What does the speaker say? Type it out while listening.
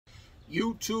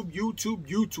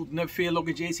YouTube. Never fear,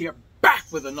 Logan J's here, back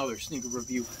with another sneaker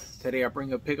review. Today I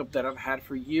bring a pickup that I've had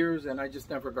for years and I just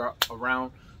never got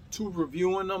around to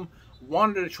reviewing them.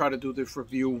 Wanted to try to do this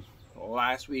review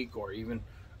last week or even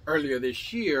earlier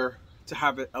this year to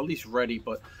have it at least ready,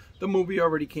 but the movie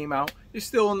already came out. It's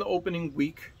still in the opening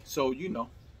week, so you know.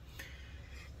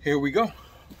 Here we go.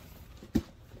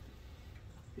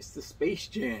 It's the Space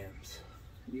Jams.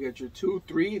 You got your 2,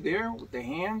 3 there with the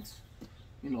hands.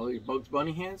 You know, your Bugs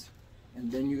Bunny hands.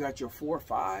 And then you got your 4,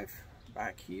 5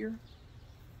 back here.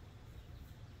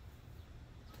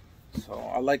 So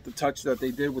I like the touch that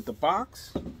they did with the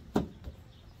box.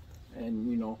 And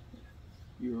you know,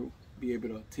 you'll be able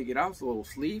to take it out. It's a little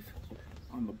sleeve.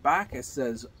 On the back it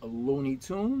says Looney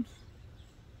Tunes.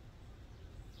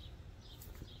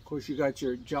 Of course you got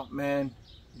your Jumpman,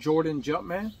 Jordan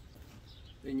Jumpman.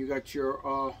 Then you got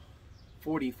your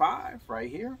 45 right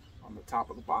here on the top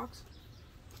of the box.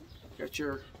 Got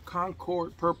your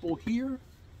Concord purple here,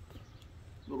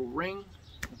 little ring,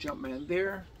 Jumpman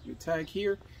there, your tag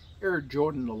here, Air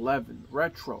Jordan 11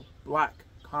 retro black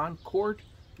Concord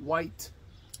white,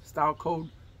 style code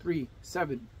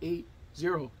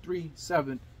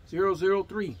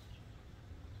 378037003,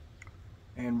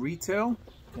 and retail,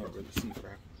 can't really see it,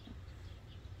 right?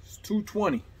 It's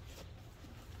 $220.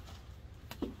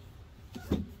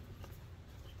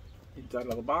 Inside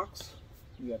of the box,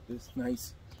 you got this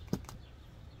nice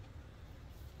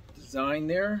design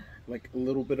there, like a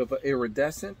little bit of an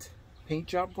iridescent paint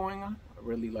job going on. I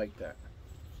really like that.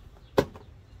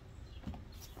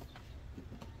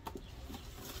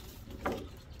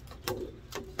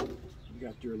 You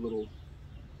got your little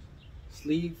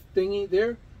sleeve thingy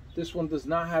there. This one does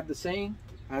not have the same,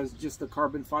 has just a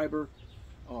carbon fiber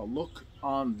look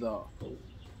on the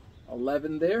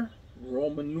 11 there,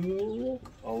 Roman numeral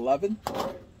 11.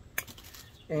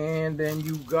 And then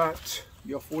you got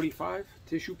your 45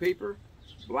 tissue paper,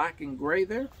 black and gray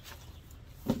there.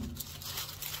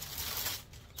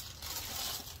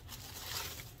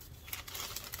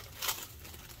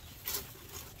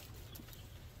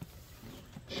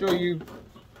 Show you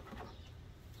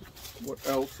what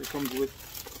else it comes with.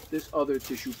 This other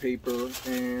tissue paper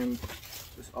and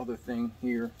this other thing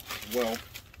here as well.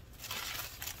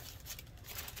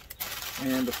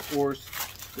 And of course,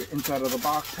 the inside of the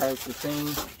box has the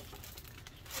same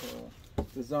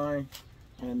design,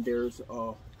 and there's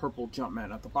a purple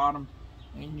Jumpman at the bottom,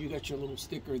 and you got your little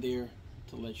sticker there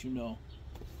to let you know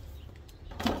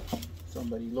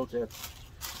somebody looked at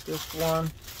this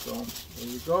one. So there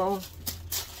you go,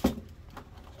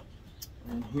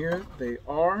 and here they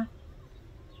are.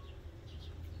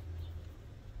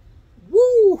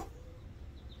 Woo!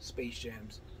 Space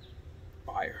Jams,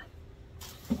 fire.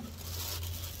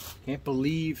 Can't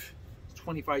believe it's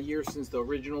 25 years since the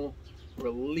original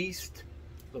released,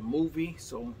 the movie,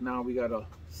 so now we got a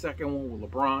second one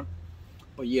with LeBron.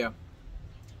 But yeah,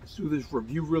 let's do this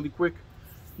review really quick.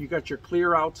 You got your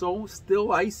clear outsole,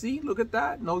 still icy, look at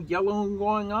that, no yellowing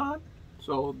going on.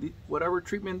 So whatever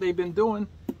treatment they've been doing,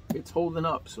 it's holding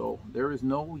up, so there is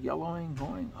no yellowing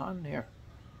going on there.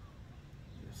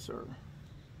 Yes sir.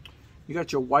 You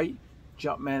got your white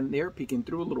Jumpman there peeking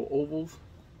through, little ovals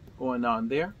going on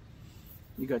there.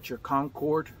 You got your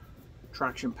Concord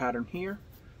traction pattern here,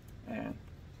 and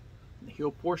the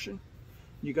heel portion.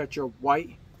 You got your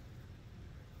white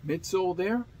midsole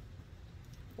there.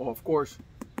 Well, of course,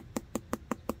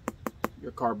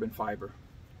 your carbon fiber.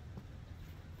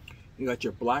 You got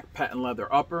your black patent leather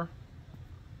upper.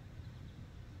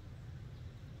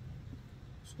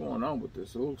 What's going on with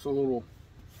this? It looks a little...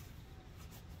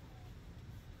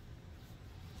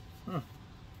 That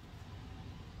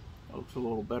looks a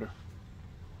little better.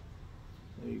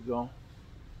 There you go.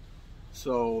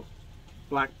 So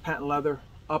black patent leather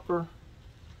upper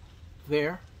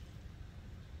there.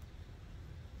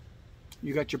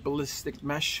 You got your ballistic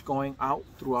mesh going out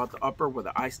throughout the upper where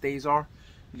the eye stays are.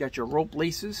 You got your rope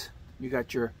laces. You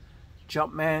got your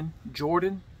Jumpman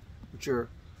Jordan with your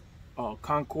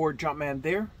Concord Jumpman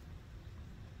there.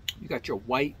 You got your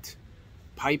white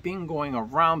piping going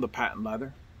around the patent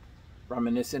leather,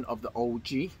 reminiscent of the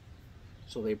OG.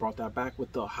 So they brought that back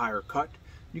with the higher cut.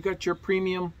 You got your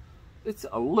premium, it's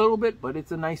a little bit, but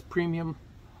it's a nice premium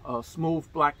smooth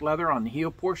black leather on the heel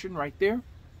portion right there.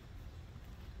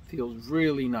 Feels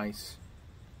really nice.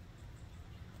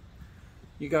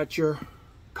 You got your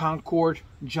Concord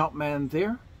Jumpman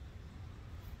there.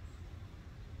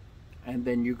 And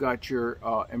then you got your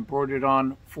embroidered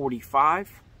on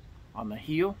 45 on the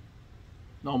heel.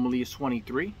 Normally it's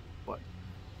 23, but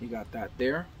you got that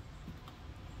there.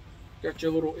 Got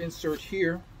your little insert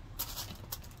here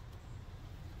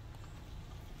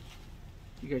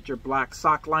You got your black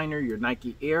sock liner, your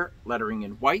Nike Air, lettering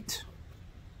in white.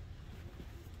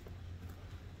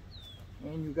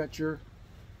 And you got your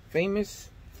famous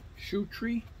shoe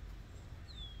tree.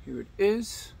 Here it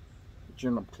is. Get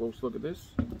you a close look at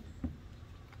this.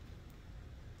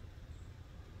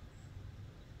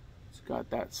 It's got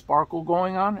that sparkle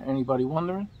going on. Anybody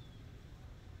wondering?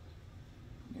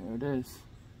 There it is.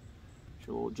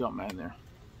 Show a little jump man there.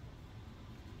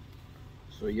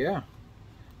 So yeah,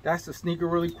 that's the sneaker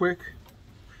really quick.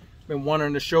 Been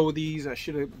wanting to show these. I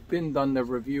should have been done the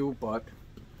review, but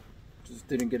just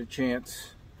didn't get a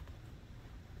chance.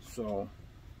 So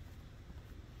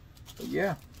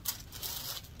yeah,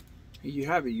 here you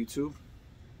have it, YouTube.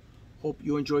 Hope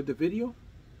you enjoyed the video.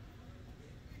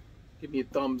 Give me a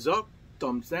thumbs up,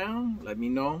 thumbs down, let me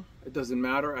know. It doesn't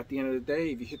matter at the end of the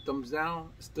day. If you hit thumbs down,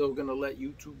 it's still gonna let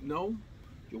YouTube know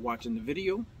you're watching the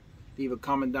video. Leave a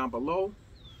comment down below.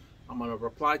 I'm gonna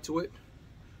reply to it.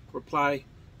 Reply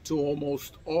to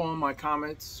almost all my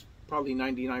comments, probably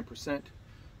 99%.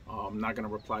 I'm not gonna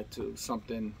reply to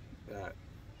something that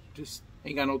just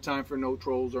ain't got no time for no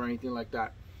trolls or anything like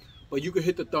that. But you can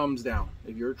hit the thumbs down.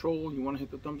 If you're a troll and you wanna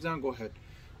hit the thumbs down, go ahead.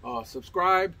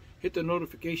 Subscribe, hit the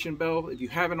notification bell if you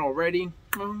haven't already,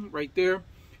 right there.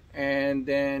 And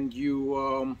then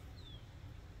you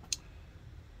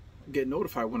get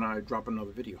notified when I drop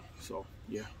another video. So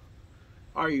yeah.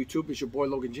 Alright, YouTube, it's your boy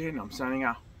Logan J, and I'm signing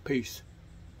out. Peace.